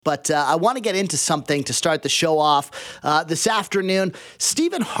But I want to get into something to start the show off this afternoon.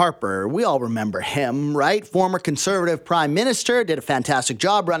 Stephen Harper, we all remember him, right? Former Conservative Prime Minister, did a fantastic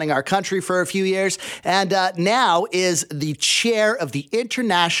job running our country for a few years, and now is the chair of the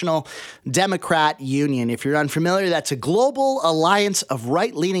International Democrat Union. If you're unfamiliar, that's a global alliance of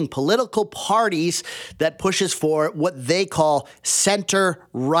right-leaning political parties that pushes for what they call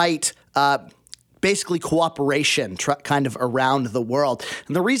center-right basically cooperation kind of around the world.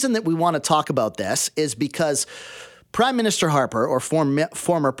 And the reason that we want to talk about this is because Prime Minister Harper, or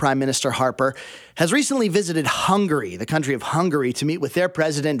former Prime Minister Harper, has recently visited Hungary, the country of Hungary, to meet with their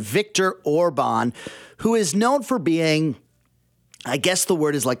president, Viktor Orban, who is known for being, I guess the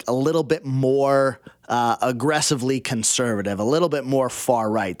word is like a little bit more aggressively conservative, a little bit more far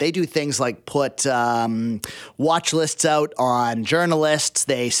right. They do things like put watch lists out on journalists.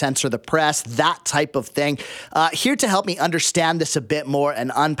 They censor the press, that type of thing. Here to help me understand this a bit more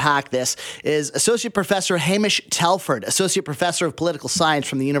and unpack this is Associate Professor Hamish Telford, Associate Professor of Political Science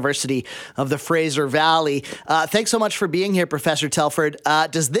from the University of the Fraser Valley. Thanks so much for being here, Professor Telford.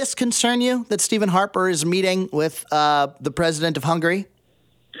 Does this concern you that Stephen Harper is meeting with the president of Hungary?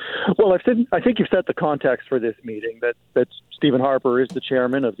 Well, I think you've set the context for this meeting, that Stephen Harper is the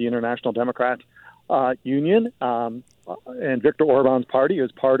chairman of the International Democrat Union, and Viktor Orban's party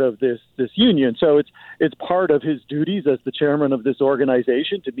is part of this union. So it's part of his duties as the chairman of this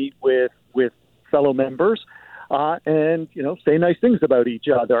organization to meet with fellow members and say nice things about each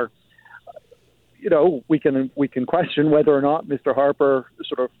other. We can question whether or not Mr. Harper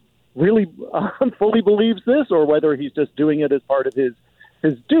sort of really fully believes this, or whether he's just doing it as part of his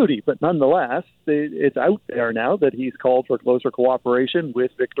duty. But nonetheless, it's out there now that he's called for closer cooperation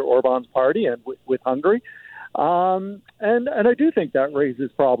with Viktor Orban's party and with Hungary. And I do think that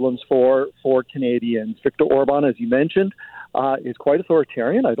raises problems for Canadians. Viktor Orban, as you mentioned, is quite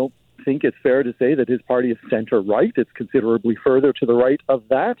authoritarian. I don't think it's fair to say that his party is center-right. It's considerably further to the right of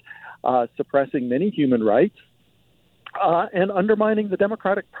that, suppressing many human rights and undermining the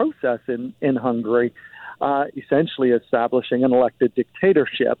democratic process in Hungary. Essentially establishing an elected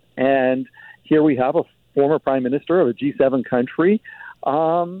dictatorship. And here we have a former prime minister of a G7 country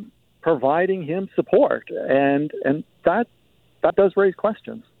providing him support. And that does raise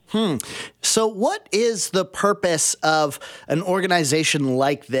questions. So what is the purpose of an organization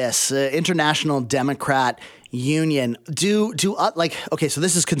like this, International Democrat Union? Okay, so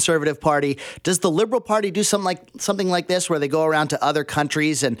this is Conservative Party. Does the Liberal Party do something like this, where they go around to other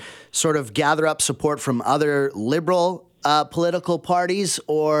countries and sort of gather up support from other liberal political parties,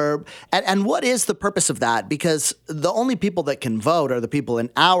 and what is the purpose of that? Because the only people that can vote are the people in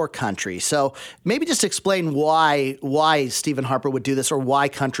our country. So maybe just explain why Stephen Harper would do this, or why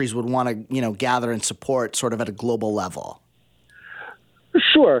countries would want to gather and support sort of at a global level.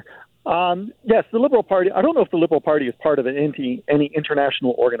 Sure. Yes, the Liberal Party. I don't know if the Liberal Party is part of any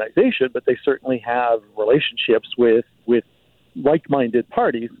international organization, but they certainly have relationships with like-minded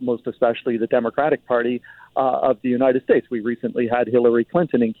parties, most especially the Democratic Party of the United States. We recently had Hillary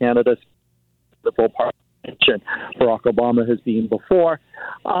Clinton in Canada, Liberal Party. Barack Obama has been before.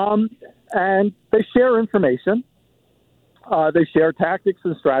 And they share information. They share tactics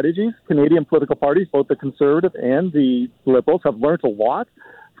and strategies. Canadian political parties, both the Conservative and the Liberals, have learned a lot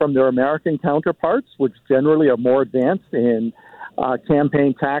from their American counterparts, which generally are more advanced in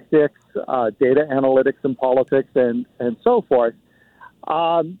campaign tactics, data analytics and politics, and so forth.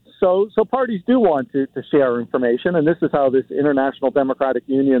 So parties do want to share information, and this is how this International Democratic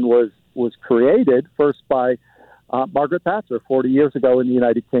Union was created, first by Margaret Thatcher 40 years ago in the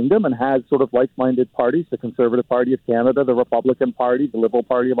United Kingdom, and has sort of like-minded parties, the Conservative Party of Canada, the Republican Party, the Liberal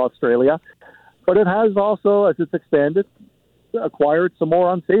Party of Australia. But it has also, as it's expanded, acquired some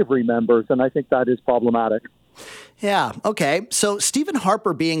more unsavory members, and I think that is problematic. Yeah, okay. So Stephen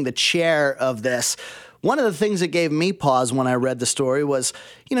Harper being the chair of this, one of the things that gave me pause when I read the story was,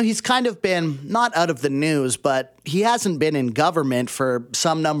 he's kind of been not out of the news, but he hasn't been in government for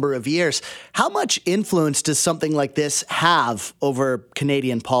some number of years. How much influence does something like this have over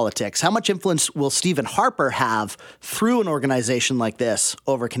Canadian politics? How much influence will Stephen Harper have through an organization like this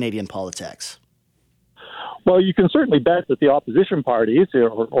over Canadian politics? Well, you can certainly bet that the opposition parties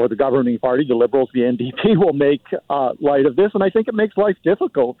or the governing party, the Liberals, the NDP, will make light of this. And I think it makes life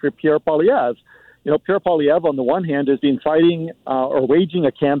difficult for Pierre Poilievre. Pierre Poilievre, on the one hand, has been fighting or waging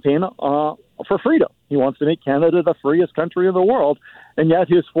a campaign for freedom. He wants to make Canada the freest country in the world. And yet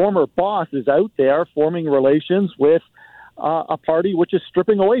his former boss is out there forming relations with a party which is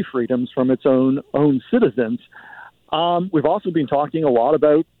stripping away freedoms from its own citizens. We've also been talking a lot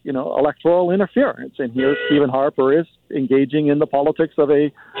about, electoral interference. And here Stephen Harper is engaging in the politics of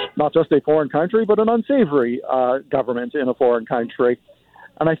not just a foreign country, but an unsavory government in a foreign country.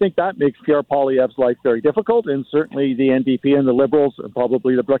 And I think that makes Pierre Poilievre's life very difficult. And certainly the NDP and the Liberals, and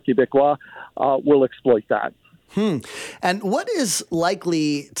probably the Bloc Québécois, will exploit that. And what is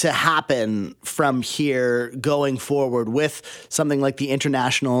likely to happen from here going forward with something like the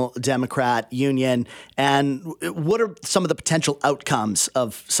International Democrat Union? And what are some of the potential outcomes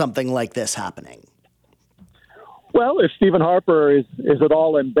of something like this happening? Well, if Stephen Harper is at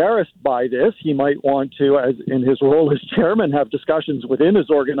all embarrassed by this, he might want to, as in his role as chairman, have discussions within his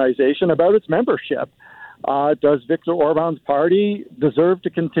organization about its membership. Does Viktor Orban's party deserve to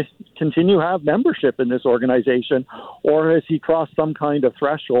continue to have membership in this organization, or has he crossed some kind of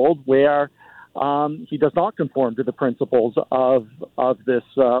threshold where he does not conform to the principles of this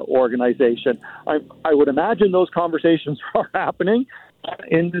organization? I would imagine those conversations are happening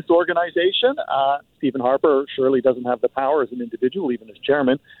in this organization. Stephen Harper surely doesn't have the power as an individual, even as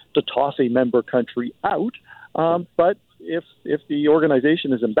chairman, to toss a member country out. But if the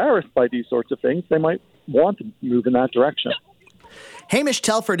organization is embarrassed by these sorts of things, they might want to move in that direction. Hamish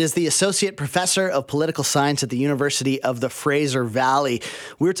Telford is the Associate Professor of Political Science at the University of the Fraser Valley.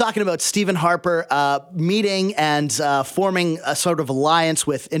 We were talking about Stephen Harper meeting and forming a sort of alliance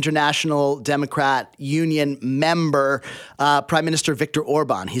with International Democrat Union member Prime Minister Viktor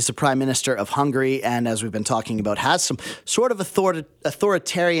Orban. He's the Prime Minister of Hungary, and as we've been talking about, has some sort of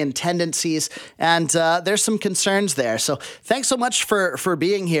authoritarian tendencies, and there's some concerns there. So thanks so much for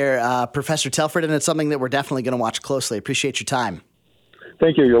being here, Professor Telford, and it's something that we're definitely going to watch closely. Appreciate your time.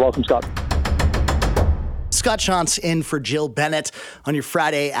 Thank you. You're welcome, Scott. Scott Shantz in for Jill Bennett on your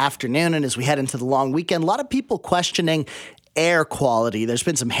Friday afternoon. And as we head into the long weekend, a lot of people questioning air quality. There's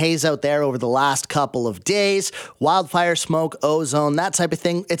been some haze out there over the last couple of days, wildfire smoke, ozone, that type of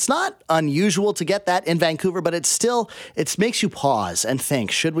thing. It's not unusual to get that in Vancouver, but it makes you pause and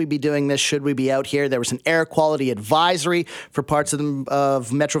think, should we be doing this? Should we be out here? There was an air quality advisory for parts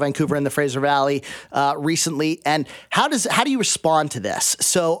of Metro Vancouver and the Fraser Valley recently. And how do you respond to this?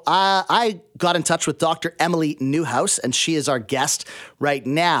 So I got in touch with Dr. Emily Newhouse, and she is our guest right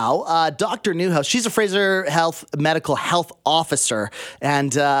now. Dr. Newhouse, she's a Fraser Medical Health Officer.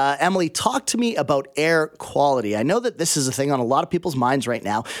 And Emily, talk to me about air quality. I know that this is a thing on a lot of people's minds right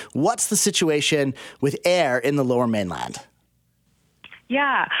now. What's the situation with air in the Lower Mainland?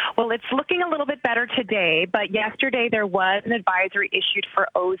 Yeah, well, it's looking a little bit better today, but yesterday there was an advisory issued for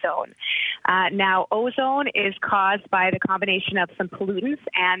ozone. Now, ozone is caused by the combination of some pollutants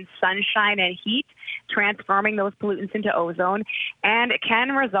and sunshine and heat, transforming those pollutants into ozone, and it can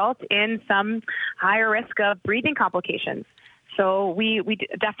result in some higher risk of breathing complications. So we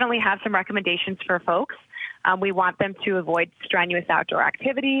definitely have some recommendations for folks. We want them to avoid strenuous outdoor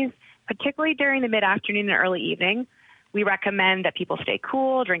activities, particularly during the mid-afternoon and early evening. We recommend that people stay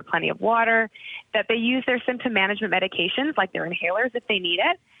cool, drink plenty of water, that they use their symptom management medications like their inhalers if they need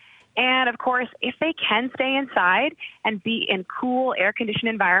it. And of course, if they can stay inside and be in cool, air-conditioned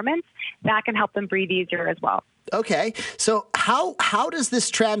environments, that can help them breathe easier as well. Okay. So how does this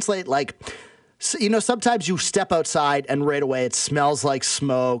translate? Sometimes you step outside and right away it smells like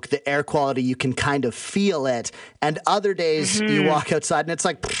smoke, the air quality, you can kind of feel it. And other days you walk outside and it's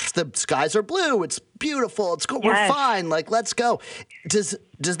like, the skies are blue, it's beautiful, it's good, we're fine, let's go. Does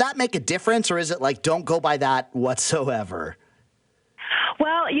that make a difference, or is it like, don't go by that whatsoever?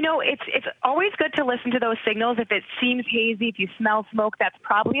 Well, it's always good to listen to those signals. If it seems hazy, if you smell smoke, that's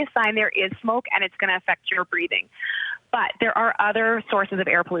probably a sign there is smoke and it's going to affect your breathing. But there are other sources of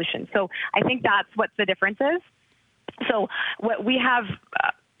air pollution. So I think that's what the difference is. So what we have,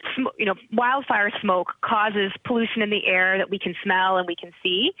 wildfire smoke causes pollution in the air that we can smell and we can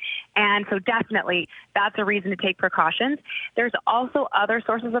see. And so definitely that's a reason to take precautions. There's also other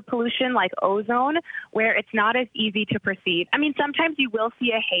sources of pollution like ozone where it's not as easy to perceive. I mean, sometimes you will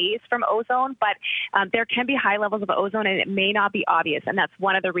see a haze from ozone, but there can be high levels of ozone and it may not be obvious. And that's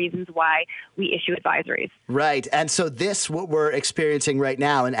one of the reasons why we issue advisories. Right. And so what we're experiencing right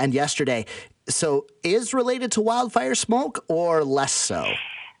now and yesterday, so is related to wildfire smoke or less so?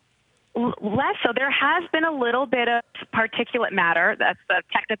 Less so. There has been a little bit of particulate matter, that's the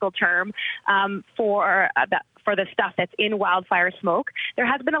technical term, for the stuff that's in wildfire smoke. There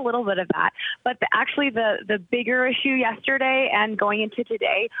has been a little bit of that. But the bigger issue yesterday and going into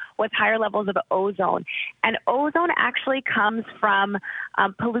today was higher levels of ozone. And ozone actually comes from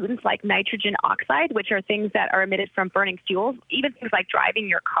pollutants like nitrogen oxide, which are things that are emitted from burning fuels, even things like driving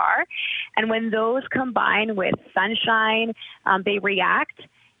your car. And when those combine with sunshine, they react.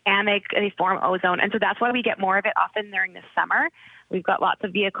 and they form ozone. And so that's why we get more of it often during the summer. We've got lots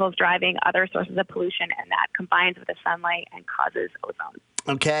of vehicles driving, other sources of pollution, and that combines with the sunlight and causes ozone.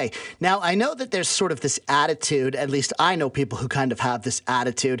 Okay. Now, I know that there's sort of this attitude, at least I know people who kind of have this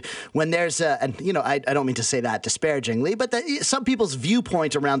attitude when there's and I don't mean to say that disparagingly, but some people's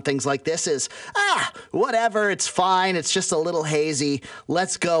viewpoint around things like this is, whatever, it's fine. It's just a little hazy.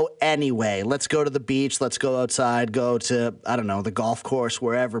 Let's go anyway. Let's go to the beach. Let's go outside, go to, I don't know, the golf course,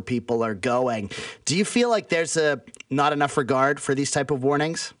 wherever people are going. Do you feel like there's not enough regard for these type of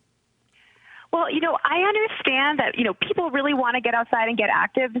warnings? Well, I understand that, people really want to get outside and get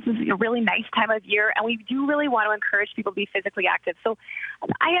active. This is a really nice time of year, and we do really want to encourage people to be physically active. So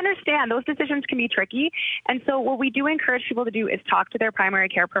I understand those decisions can be tricky. And so what we do encourage people to do is talk to their primary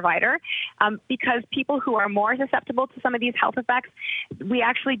care provider, because people who are more susceptible to some of these health effects, we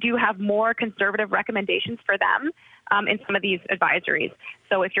actually do have more conservative recommendations for them in some of these advisories.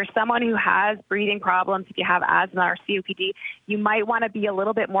 So if you're someone who has breathing problems, if you have asthma or COPD, you might want to be a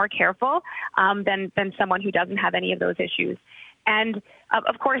little bit more careful than someone who doesn't have any of those issues. And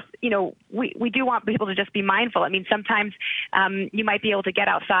of course, we do want people to just be mindful. I mean, sometimes you might be able to get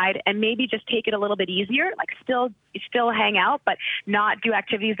outside and maybe just take it a little bit easier, like still hang out, but not do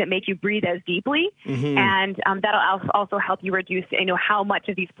activities that make you breathe as deeply. Mm-hmm. And that'll also help you reduce, how much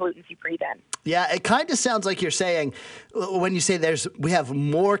of these pollutants you breathe in. Yeah, it kind of sounds like you're saying, when you say we have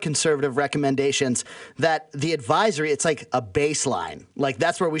more conservative recommendations, that the advisory, it's like a baseline. Like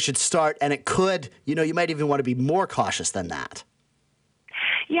that's where we should start. And it could, you might even want to be more cautious than that.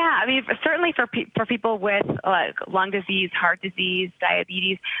 Yeah, I mean, certainly for people with lung disease, heart disease,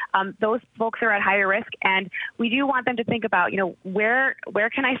 diabetes, those folks are at higher risk, and we do want them to think about, where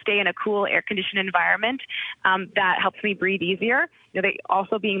can I stay in a cool, air-conditioned environment that helps me breathe easier. They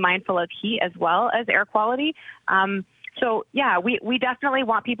also being mindful of heat as well as air quality. So, yeah, we definitely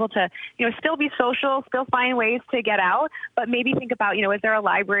want people to, still be social, still find ways to get out, but maybe think about, is there a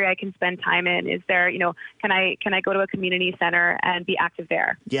library I can spend time in? Is there, can I go to a community center and be active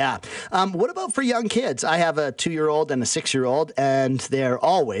there? Yeah. What about for young kids? I have a 2-year-old and a 6-year-old, and they're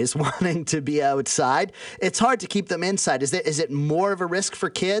always wanting to be outside. It's hard to keep them inside. Is it more of a risk for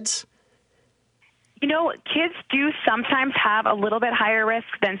kids? Kids do sometimes have a little bit higher risk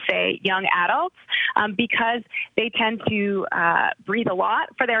than, say, young adults because they tend to breathe a lot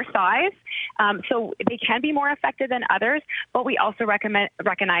for their size. So they can be more affected than others, but we also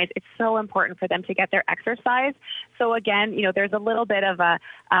recognize it's so important for them to get their exercise. So again, there's a little bit of a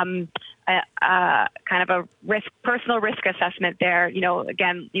kind of a personal risk assessment there.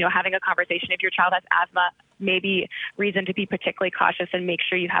 Again, having a conversation. If your child has asthma, maybe reason to be particularly cautious and make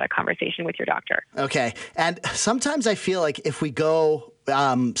sure you've had a conversation with your doctor. Okay. And sometimes I feel like if we go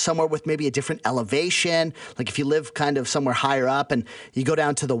somewhere with maybe a different elevation, like if you live kind of somewhere higher up and you go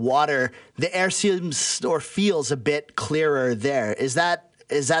down to the water, the air seems or feels a bit clearer there. Is that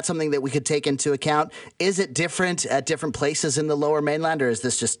something that we could take into account? Is it different at different places in the Lower Mainland, or is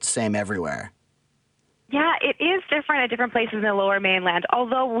this just the same everywhere? Yeah, it is different at different places in the Lower Mainland,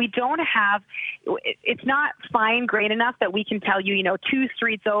 although we don't have, it's not fine-grained enough that we can tell you, 2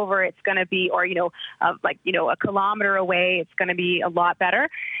 streets over it's going to be, or, a kilometer away it's going to be a lot better.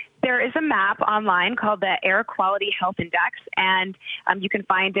 There is a map online called the Air Quality Health Index, and you can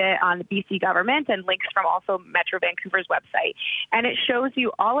find it on the BC government and links from also Metro Vancouver's website. And it shows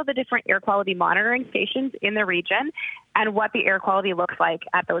you all of the different air quality monitoring stations in the region and what the air quality looks like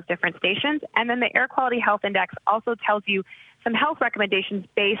at those different stations. And then the Air Quality Health Index also tells you some health recommendations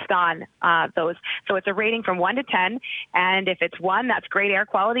based on those. So it's a rating from 1 to 10, and if it's 1, that's great air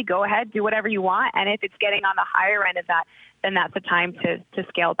quality, go ahead, do whatever you want. And if it's getting on the higher end of that, then that's the time to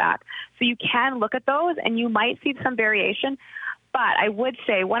scale back. So you can look at those, and you might see some variation. But I would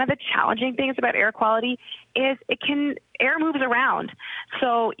say one of the challenging things about air quality is air moves around.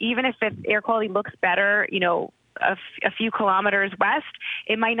 So even if air quality looks better, a few kilometers west,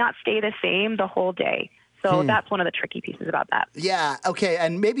 it might not stay the same the whole day. So that's one of the tricky pieces about that. Yeah, okay,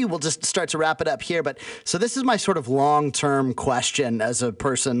 and maybe we'll just start to wrap it up here. But so this is my sort of long-term question as a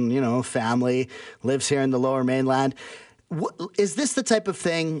person, family, lives here in the Lower Mainland. Is this the type of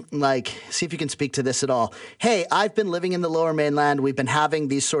thing, like, see if you can speak to this at all? Hey, I've been living in the Lower Mainland. We've been having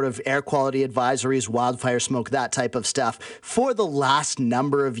these sort of air quality advisories, wildfire smoke, that type of stuff for the last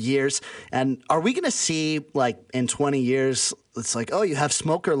number of years. And are we going to see, like, in 20 years, it's like, oh, you have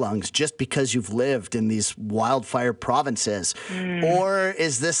smoker lungs just because you've lived in these wildfire provinces? Or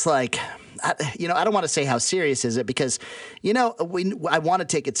is this like... I don't want to say how serious is it because, I want to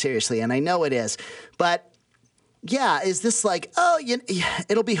take it seriously, and I know it is. But... yeah, is this like,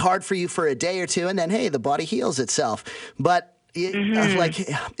 it'll be hard for you for a day or two, and then, hey, the body heals itself. But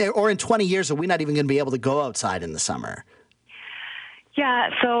Or in 20 years, are we not even going to be able to go outside in the summer? Yeah,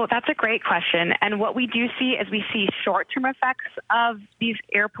 so that's a great question. And what we do see is we see short-term effects of these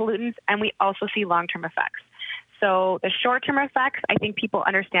air pollutants, and we also see long-term effects. So the short-term effects, I think people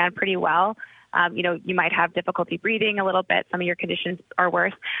understand pretty well. You might have difficulty breathing a little bit. Some of your conditions are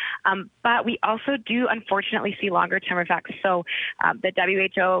worse. But we also do, unfortunately, see longer-term effects. So the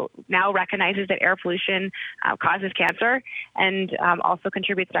WHO now recognizes that air pollution causes cancer and also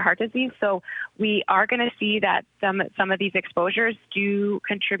contributes to heart disease. So we are going to see that some of these exposures do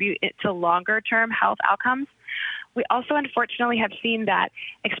contribute to longer-term health outcomes. We also, unfortunately, have seen that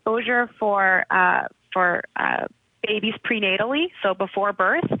exposure for babies prenatally, so before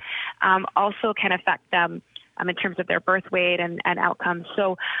birth, also can affect them in terms of their birth weight and outcomes.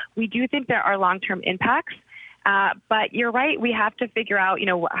 So we do think there are long-term impacts, but you're right, we have to figure out,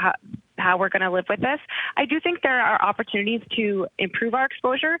 how we're going to live with this. I do think there are opportunities to improve our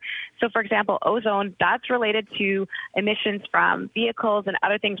exposure. So, for example, ozone, that's related to emissions from vehicles and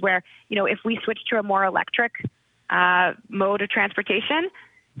other things where, if we switch to a more electric mode of transportation,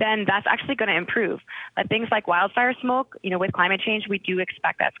 then that's actually going to improve. But things like wildfire smoke, with climate change, we do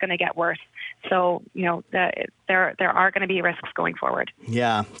expect that's going to get worse. So, there are going to be risks going forward.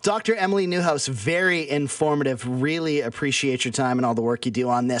 Yeah. Dr. Emily Newhouse, very informative. Really appreciate your time and all the work you do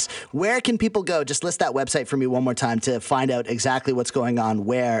on this. Where can people go? Just list that website for me one more time to find out exactly what's going on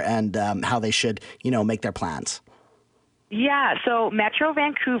where and how they should, make their plans. Yeah. So Metro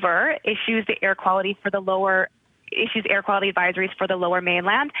Vancouver issues air quality advisories for the Lower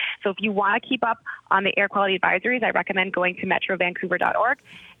Mainland. So if you want to keep up on the air quality advisories, I recommend going to metrovancouver.org.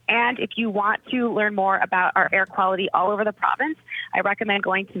 And if you want to learn more about our air quality all over the province, I recommend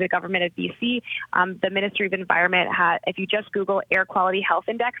going to the government of BC. The Ministry of Environment if you just Google Air Quality Health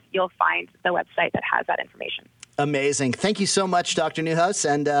Index, you'll find the website that has that information. Amazing. Thank you so much, Dr. Newhouse,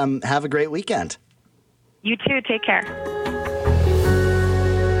 and have a great weekend. You too. Take care.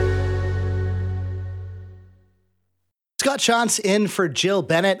 Scott Shantz in for Jill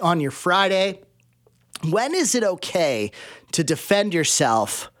Bennett on your Friday. When is it okay to defend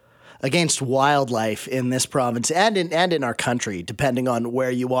yourself against wildlife in this province and in our country, depending on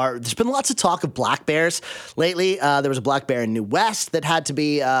where you are? There's been lots of talk of black bears lately. There was a black bear in New West that had to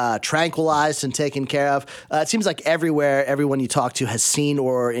be tranquilized and taken care of. It seems like everyone you talk to has seen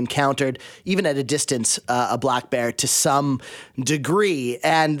or encountered, even at a distance, a black bear to some degree.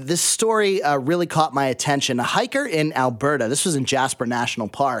 And this story really caught my attention. A hiker in Alberta, this was in Jasper National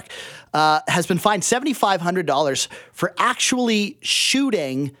Park, has been fined $7,500 for actually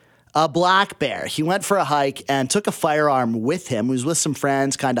shooting a black bear. He went for a hike and took a firearm with him. He was with some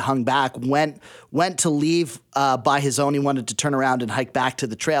friends, kind of hung back, went to leave by his own. He wanted to turn around and hike back to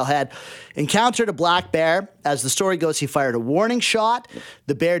the trailhead. Encountered a black bear. As the story goes, he fired a warning shot.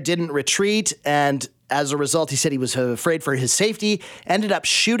 The bear didn't retreat, and as a result, he said he was afraid for his safety, ended up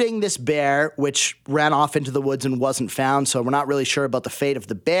shooting this bear, which ran off into the woods and wasn't found. So we're not really sure about the fate of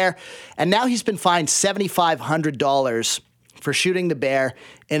the bear. And now he's been fined $7,500 for shooting the bear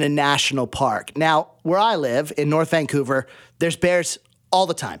in a national park. Now, where I live in North Vancouver, there's bears all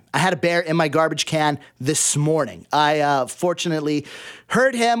the time. I had a bear in my garbage can this morning. I fortunately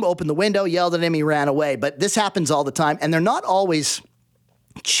heard him, opened the window, yelled at him, he ran away. But this happens all the time, and they're not always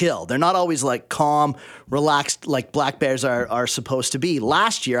chill. They're not always like calm, relaxed, like black bears are supposed to be.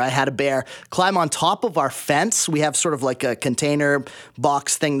 Last year, I had a bear climb on top of our fence. We have sort of like a container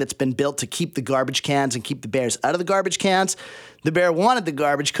box thing that's been built to keep the garbage cans and keep the bears out of the garbage cans. The bear wanted the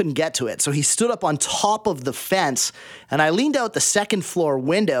garbage, couldn't get to it. So he stood up on top of the fence, and I leaned out the second floor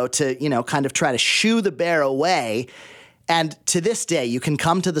window to, kind of try to shoo the bear away. And to this day, you can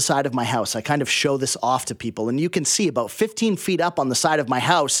come to the side of my house. I kind of show this off to people, and you can see about 15 feet up on the side of my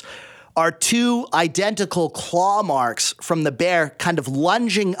house are two identical claw marks from the bear kind of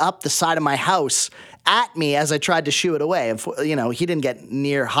lunging up the side of my house at me as I tried to shoo it away. And, he didn't get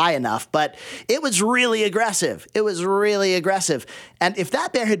near high enough, but it was really aggressive. It was really aggressive. And if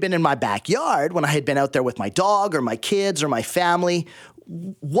that bear had been in my backyard when I had been out there with my dog or my kids or my family,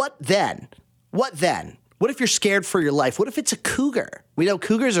 what then? What then? What if you're scared for your life? What if it's a cougar? We know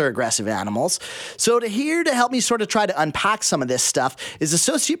cougars are aggressive animals. So here to help me sort of try to unpack some of this stuff is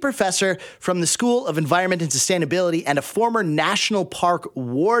Associate Professor from the School of Environment and Sustainability and a former National Park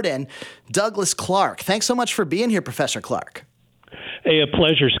Warden, Douglas Clark. Thanks so much for being here, Professor Clark. Hey, a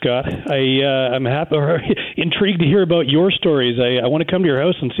pleasure, Scott. I'm happy, intrigued to hear about your stories. I want to come to your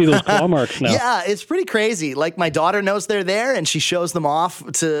house and see those claw marks now. Yeah, it's pretty crazy. Like, my daughter knows they're there, and she shows them off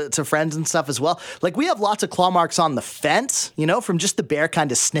to friends and stuff as well. Like, we have lots of claw marks on the fence, from just the bear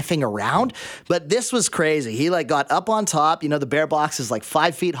kind of sniffing around. But this was crazy. He got up on top. The bear box is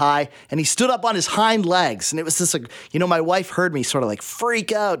 5 feet high, and he stood up on his hind legs. And it was this, my wife heard me sort of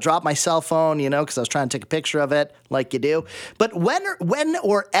freak out, drop my cell phone, because I was trying to take a picture of it, like you do. But when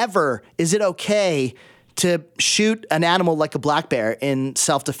or ever is it okay to shoot an animal like a black bear in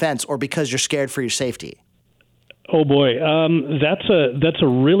self-defense or because you're scared for your safety? Oh boy, that's a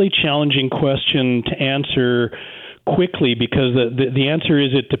really challenging question to answer quickly, because the answer is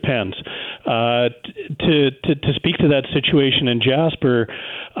it depends. To speak to that situation in Jasper,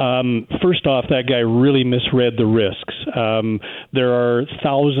 first off, that guy really misread the risks. There are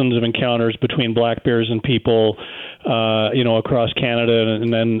thousands of encounters between black bears and people, across Canada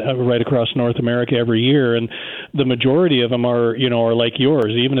and then right across North America every year, and the majority of them are like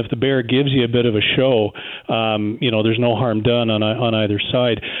yours. Even if the bear gives you a bit of a show, there's no harm done on either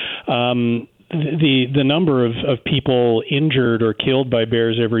side. The number of people injured or killed by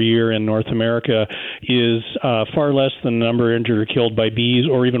bears every year in North America is far less than the number injured or killed by bees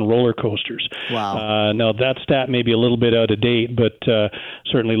or even roller coasters. Wow. Now, that stat may be a little bit out of date, but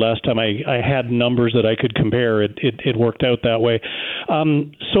certainly last time I had numbers that I could compare, it worked out that way.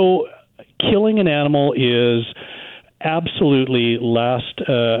 So killing an animal is absolutely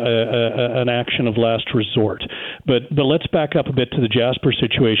an action of last resort. But let's back up a bit to the Jasper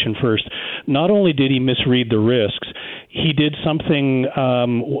situation first. Not only did he misread the risks, he did something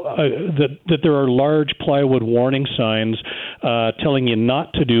that there are large plywood warning signs telling you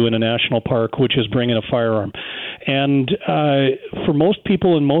not to do in a national park, which is bring in a firearm. And for most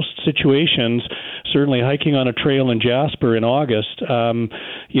people in most situations, certainly hiking on a trail in Jasper in August,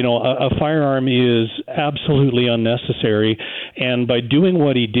 a firearm is absolutely unnecessary. And by doing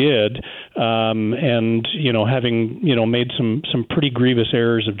what he did, and having made some pretty grievous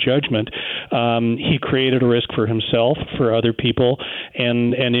errors of judgment, he created a risk for himself, for other people,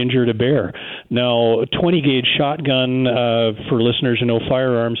 and injured a bear. Now, 20 gauge shotgun, for listeners who know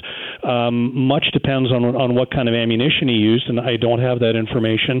firearms, much depends on what kind of ammunition he used, and I don't have that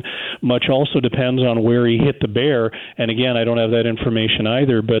information. Much also depends on where he hit the bear, and again, I don't have that information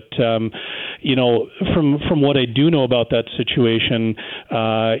either. But from what I do know about that situation,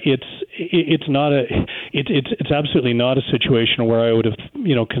 it's absolutely not a situation where I would have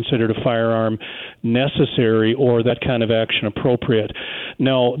considered a firearm necessary or that kind of action appropriate.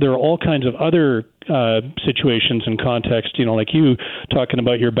 Now, there are all kinds of other situations and context, like you talking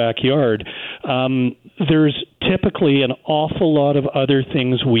about your backyard. There's typically an awful lot of other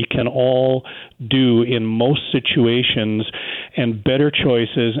things we can all do in most situations, and better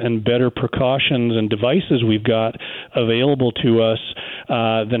choices and better precautions and devices we've got available to us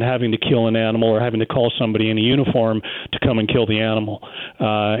than having to kill an animal or having to call somebody in a uniform to come and kill the animal.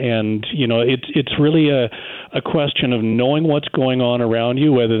 And it's really a question of knowing what's going on around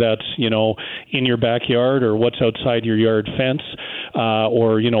you, whether that's in your backyard or what's outside your yard fence,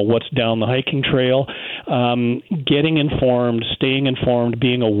 or what's down the hiking trail. Getting informed, staying informed,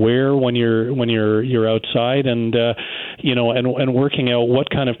 being aware when you're outside, and and working out what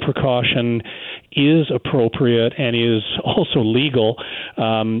kind of precaution is appropriate and is also legal.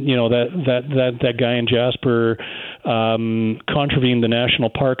 That guy in Jasper contravened the National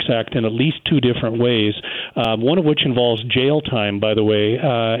Parks Act in at least two different ways, one of which involves jail time, by the way,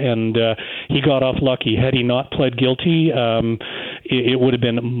 and he got off lucky. Had he not pled guilty, it would have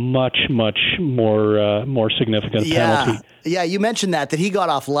been much more significant penalty. Yeah, you mentioned that he got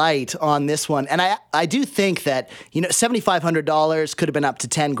off light on this one. And I do think that, $7,500 could have been up to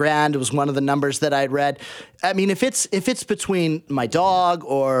 $10,000. It was one of the numbers that I'd read. I mean, if it's between my dog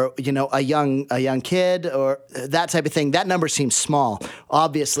or, a young kid or that type of thing, that number seems small,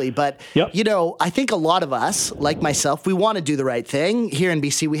 obviously. But, yep. I think a lot of us, like myself, we want to do the right thing. Here in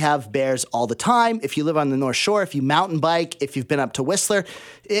BC, we have bears all the time. If you live on the North Shore, if you mountain bike, if you've been up to Whistler,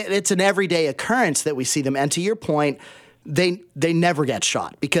 it's an everyday occurrence that we see them. And to your point, they never get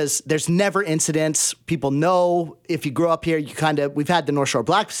shot because there's never incidents. People know if you grow up here, we've had the North Shore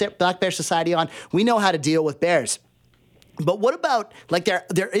Black Bear Society on. We know how to deal with bears. But what about, there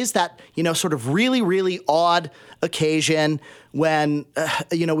is that, sort of really, really odd occasion when,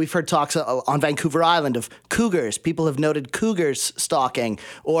 we've heard talks on Vancouver Island of cougars. People have noted cougars stalking,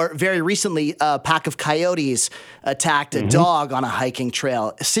 or very recently, a pack of coyotes attacked a dog on a hiking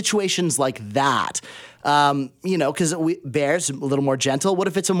trail. Situations like that. Because bears a little more gentle. What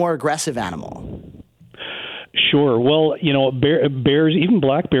if it's a more aggressive animal? Sure. Well, bears, even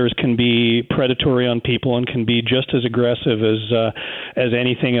black bears, can be predatory on people and can be just as aggressive as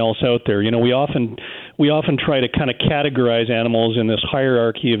anything else out there. We often try to kind of categorize animals in this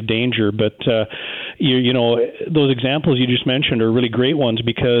hierarchy of danger, but those examples you just mentioned are really great ones,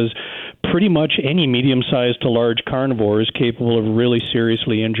 because pretty much any medium-sized to large carnivore is capable of really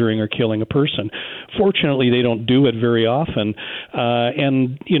seriously injuring or killing a person. Fortunately, they don't do it very often.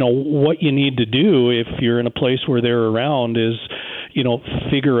 And what you need to do if you're in a place where they're around is,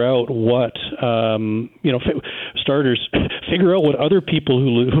 figure out what, figure out what other people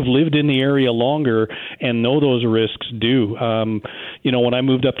who've lived in the area longer and know those risks do. When I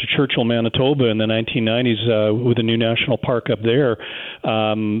moved up to Churchill, Manitoba in the 1990s with a new national park up there,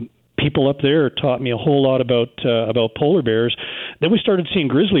 people up there taught me a whole lot about polar bears. Then we started seeing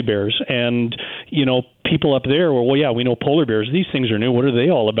grizzly bears, and people up there were, well, yeah, we know polar bears. These things are new. What are they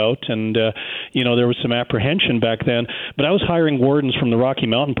all about? And there was some apprehension back then. But I was hiring wardens from the Rocky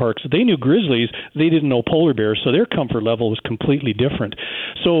Mountain Parks. They knew grizzlies. They didn't know polar bears, so their comfort level was completely different.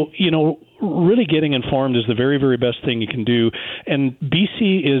 So really getting informed is the very, very best thing you can do. And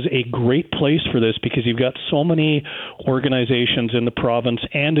BC is a great place for this because you've got so many organizations in the province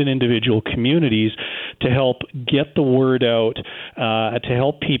and in individual communities to help get the word out, to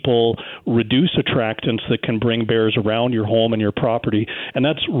help people reduce attractants that can bring bears around your home and your property. And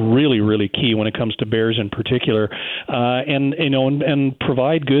that's really, really key when it comes to bears in particular. And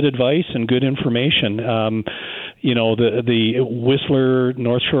provide good advice and good information. The Whistler,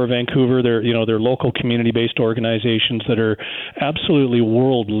 North Shore of Vancouver, they're local community-based organizations that are absolutely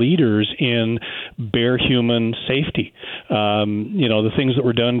world leaders in bear-human safety. The things that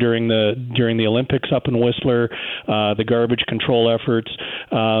were done during the Olympics up in Whistler, the garbage control efforts.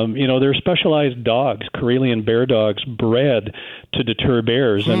 There are specialized dogs, Karelian bear dogs, bred to deter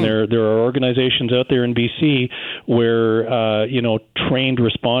bears, and there are organizations out there in BC where trained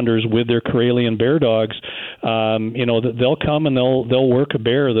responders with their Karelian bear dogs. They'll come and they'll work a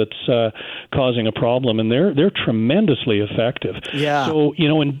bear that's causing a problem, and they're tremendously effective. Yeah. So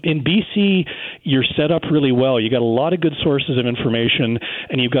in BC, you're set up really well. You got a lot of good sources of information,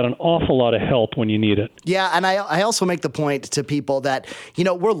 and you've got an awful lot of help when you need it. Yeah, and I also make the point to people that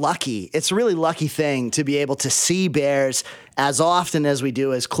we're lucky. It's a really lucky thing to be able to see bears as often as we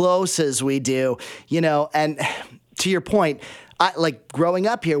do, as close as we do. And to your point, growing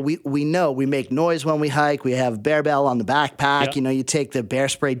up here, we know we make noise when we hike. We have Bear Bell on the backpack. Yeah. You take the bear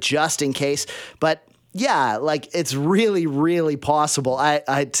spray just in case. But yeah, it's really, really possible.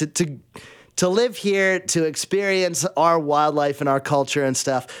 To live here, to experience our wildlife and our culture and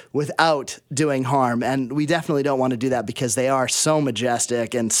stuff without doing harm. And we definitely don't want to do that because they are so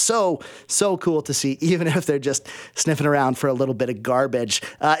majestic and so cool to see, even if they're just sniffing around for a little bit of garbage.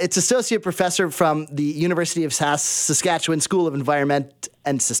 It's Associate Professor from the University of Saskatchewan School of Environment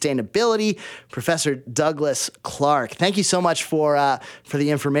and Sustainability, Professor Douglas Clark. Thank you so much for the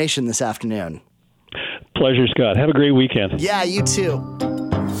information this afternoon. Pleasure, Scott. Have a great weekend. Yeah, you too.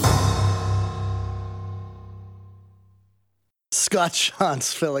 Scott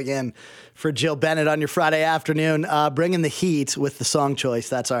Shantz filling in for Jill Bennett on your Friday afternoon, bringing the heat with the song choice.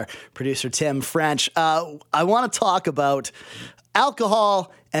 That's our producer, Tim French. I want to talk about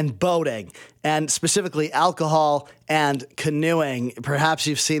alcohol and boating, and specifically alcohol and canoeing. Perhaps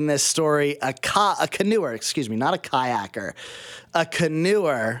you've seen this story. A canoer, not a kayaker. A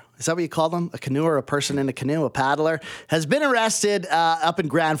canoer, is that what you call them? A canoer, a person in a canoe, a paddler, has been arrested up in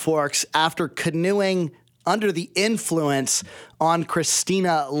Grand Forks after canoeing under the influence on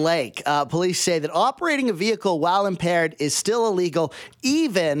Christina Lake. Police say that operating a vehicle while impaired is still illegal,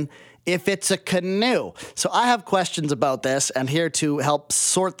 even if it's a canoe. So I have questions about this, and here to help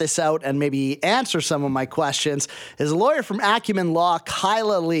sort this out and maybe answer some of my questions is a lawyer from Acumen Law,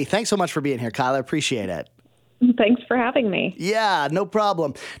 Kyla Lee. Thanks so much for being here, Kyla. Appreciate it. Thanks for having me. Yeah, no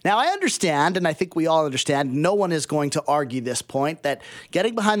problem. Now, I understand, and I think we all understand, no one is going to argue this point, that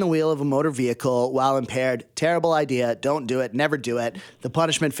getting behind the wheel of a motor vehicle while impaired, terrible idea, don't do it, never do it, the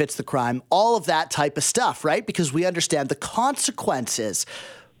punishment fits the crime, all of that type of stuff, right? Because we understand the consequences.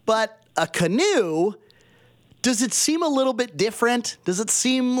 But a canoe, does it seem a little bit different? Does it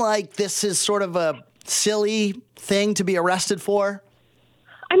seem like this is sort of a silly thing to be arrested for?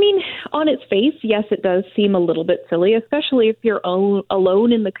 I mean, on its face, yes, it does seem a little bit silly, especially if you're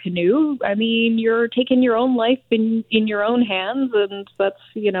alone in the canoe. I mean, you're taking your own life in your own hands, and that's,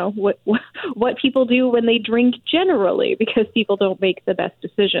 what people do when they drink generally, because people don't make the best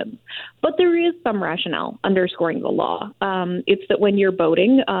decisions. But there is some rationale underscoring the law. It's that when you're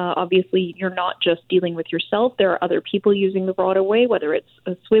boating, obviously you're not just dealing with yourself. There are other people using the waterway, whether it's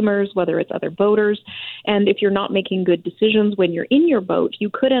swimmers, whether it's other boaters. And if you're not making good decisions when you're in your boat, you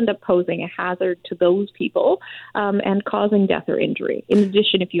could end up posing a hazard to those people and causing death or injury. In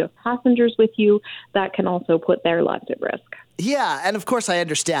addition, if you have passengers with you, that can also put their lives at risk. Yeah, and of course I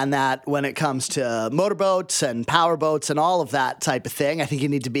understand that when it comes to motorboats and powerboats and all of that type of thing. I think you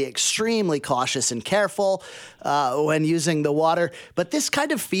need to be extremely cautious and careful when using the water. But this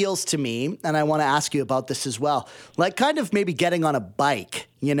kind of feels to me, and I want to ask you about this as well, like kind of maybe getting on a bike,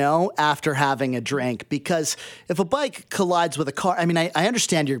 after having a drink. Because if a bike collides with a car, I mean, I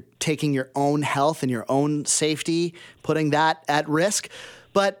understand you're taking your own health and your own safety, putting that at risk.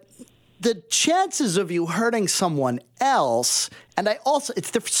 But the chances of you hurting someone else, and they're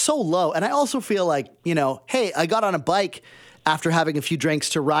so low. And I also feel like, hey, I got on a bike after having a few drinks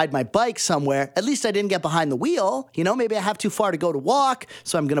to ride my bike somewhere. At least I didn't get behind the wheel. Maybe I have too far to go to walk,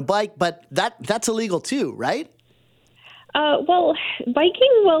 so I'm going to bike. But that's illegal too, right? Well,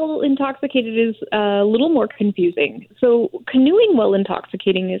 biking while intoxicated is a little more confusing. So canoeing while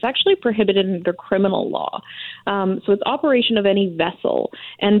intoxicating is actually prohibited under criminal law. So it's operation of any vessel.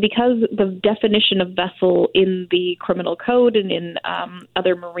 And because the definition of vessel in the criminal code and in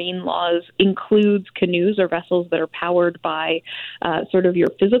other marine laws includes canoes or vessels that are powered by sort of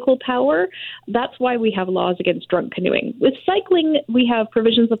your physical power, that's why we have laws against drunk canoeing. With cycling, we have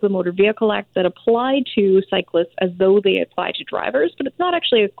provisions of the Motor Vehicle Act that apply to cyclists as though they apply to drivers, but it's not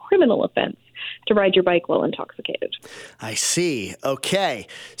actually a criminal offense to ride your bike while intoxicated. I see. Okay.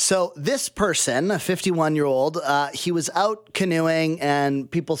 So this person, a 51-year-old, he was out canoeing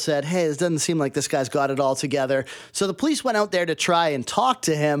and people said, hey, this doesn't seem like this guy's got it all together. So the police went out there to try and talk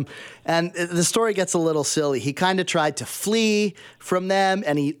to him. And the story gets a little silly. He kind of tried to flee from them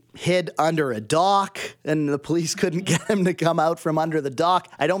and he hid under a dock and the police couldn't get him to come out from under the dock.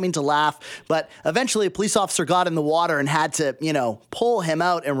 I don't mean to laugh, but eventually a police officer got in the water and had to, pull him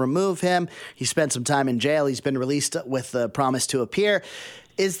out and remove him. He spent some time in jail. He's been released with the promise to appear.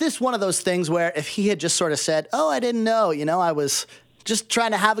 Is this one of those things where if he had just sort of said, oh, I didn't know, I was just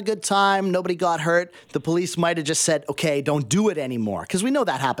trying to have a good time, nobody got hurt, the police might have just said, okay, don't do it anymore? Because we know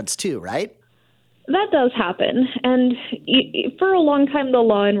that happens too, right? That does happen. And for a long time, the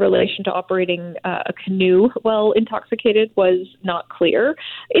law in relation to operating a canoe while intoxicated was not clear.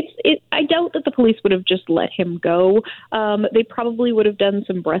 I doubt that the police would have just let him go. They probably would have done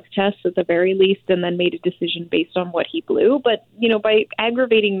some breath tests at the very least and then made a decision based on what he blew. But, by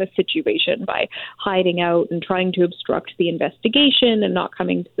aggravating the situation, by hiding out and trying to obstruct the investigation and not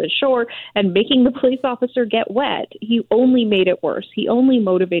coming to the shore and making the police officer get wet, he only made it worse. He only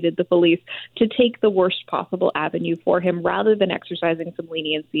motivated the police to take the worst possible avenue for him rather than exercising some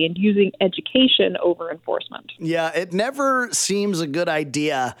leniency and using education over enforcement. Yeah, it never seems a good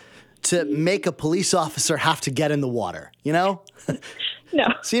idea to make a police officer have to get in the water, No.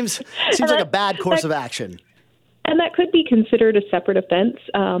 Seems like a bad course of action. And that could be considered a separate offense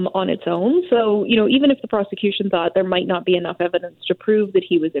on its own. So, even if the prosecution thought there might not be enough evidence to prove that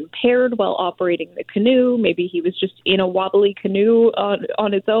he was impaired while operating the canoe, maybe he was just in a wobbly canoe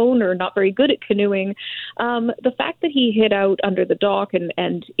on its own or not very good at canoeing, the fact that he hid out under the dock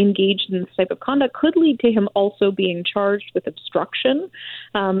and engaged in this type of conduct could lead to him also being charged with obstruction.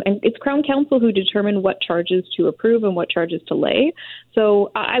 And it's Crown Counsel who determine what charges to approve and what charges to lay.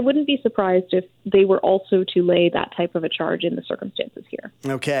 So I wouldn't be surprised if they were also to lay that type of a charge in the circumstances here.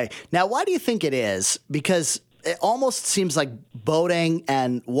 Okay. Now, why do you think it is? Because it almost seems like boating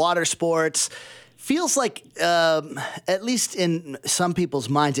and water sports feels like, at least in some people's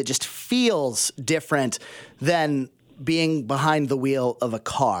minds, it just feels different than being behind the wheel of a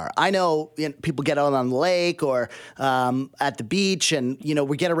car. I know, people get out on the lake or at the beach and,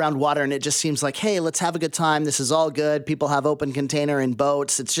 we get around water and it just seems like, hey, let's have a good time. This is all good. People have open container in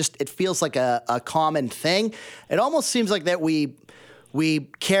boats. It feels like a common thing. It almost seems like that we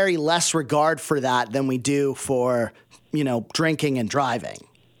carry less regard for that than we do for, drinking and driving.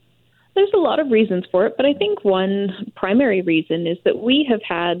 There's a lot of reasons for it, but I think one primary reason is that we have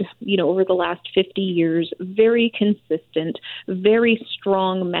had, over the last 50 years, very consistent, very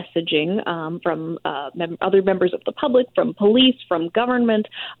strong messaging from other members of the public, from police, from government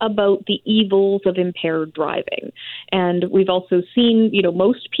about the evils of impaired driving. And we've also seen,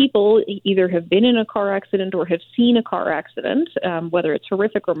 most people either have been in a car accident or have seen a car accident, whether it's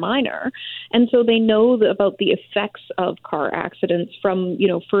horrific or minor. And so they know about the effects of car accidents from,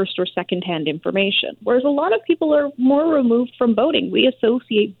 first or secondhand information. Whereas a lot of people are more removed from boating. We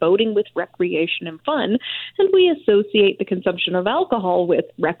associate boating with recreation and fun, and we associate the consumption of alcohol with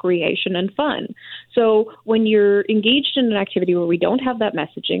recreation and fun. So when you're engaged in an activity where we don't have that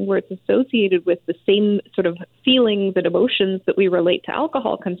messaging, where it's associated with the same sort of feelings and emotions that we relate to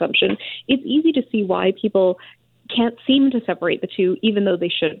alcohol consumption, it's easy to see why people can't seem to separate the two, even though they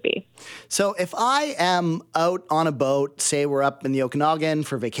should be. So if I am out on a boat, say we're up in the Okanagan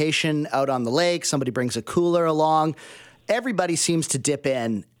for vacation, out on the lake, somebody brings a cooler along, everybody seems to dip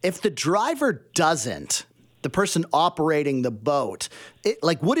in. If the driver doesn't, the person operating the boat,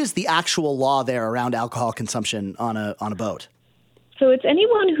 what is the actual law there around alcohol consumption on a boat? So it's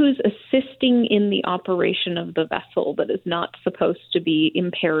anyone who's assisting in the operation of the vessel that is not supposed to be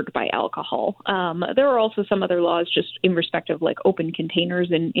impaired by alcohol. There are also some other laws just in respect of like open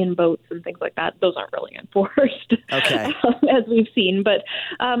containers in boats and things like that. Those aren't really enforced, okay. As we've seen. But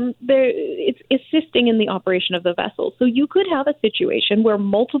it's assisting in the operation of the vessel. So you could have a situation where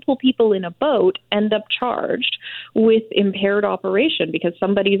multiple people in a boat end up charged with impaired operation because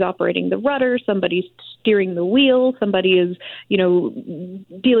somebody's operating the rudder, somebody's steering the wheel, somebody is,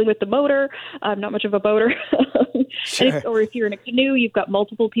 dealing with the motor. I'm not much of a boater. Sure. Or if you're in a canoe, you've got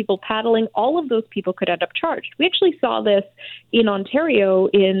multiple people paddling. All of those people could end up charged. We actually saw this in Ontario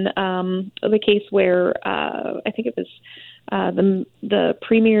in the case where I think it was the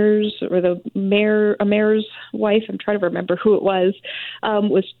premier's or a mayor's wife, I'm trying to remember who it was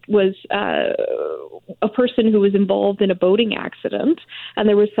a person who was involved in a boating accident, and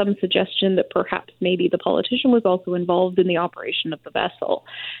there was some suggestion that perhaps maybe the politician was also involved in the operation of the vessel.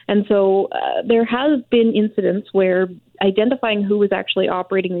 And so there has been incidents where identifying who was actually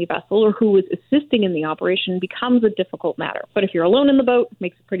operating the vessel or who was assisting in the operation becomes a difficult matter. But if you're alone in the boat, it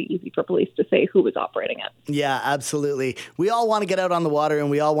makes it pretty easy for police to say who was operating it. Yeah, absolutely. We all want to get out on the water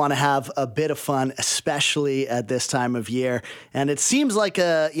and we all want to have a bit of fun, especially at this time of year. And it seems like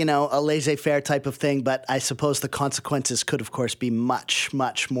a laissez-faire type of thing, but I suppose the consequences could, of course, be much,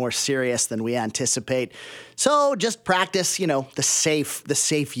 much more serious than we anticipate. So just practice, the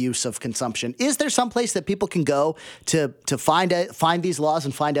safe use of consumption. Is there some place that people can go to find these laws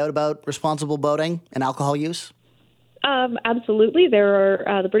and find out about responsible boating and alcohol use? Absolutely. There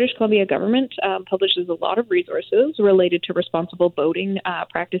are the British Columbia government publishes a lot of resources related to responsible boating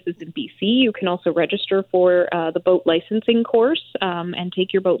practices in BC. You can also register for the boat licensing course and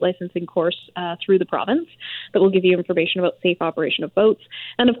take your boat licensing course through the province that will give you information about safe operation of boats.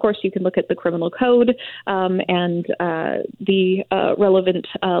 And of course, you can look at the criminal code and the relevant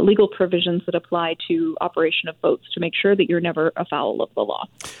legal provisions that apply to operation of boats to make sure that you're never afoul of the law.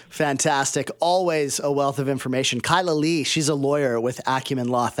 Fantastic. Always a wealth of information. Kyla Lee, she's a lawyer with Acumen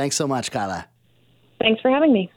Law. Thanks so much, Kyla. Thanks for having me.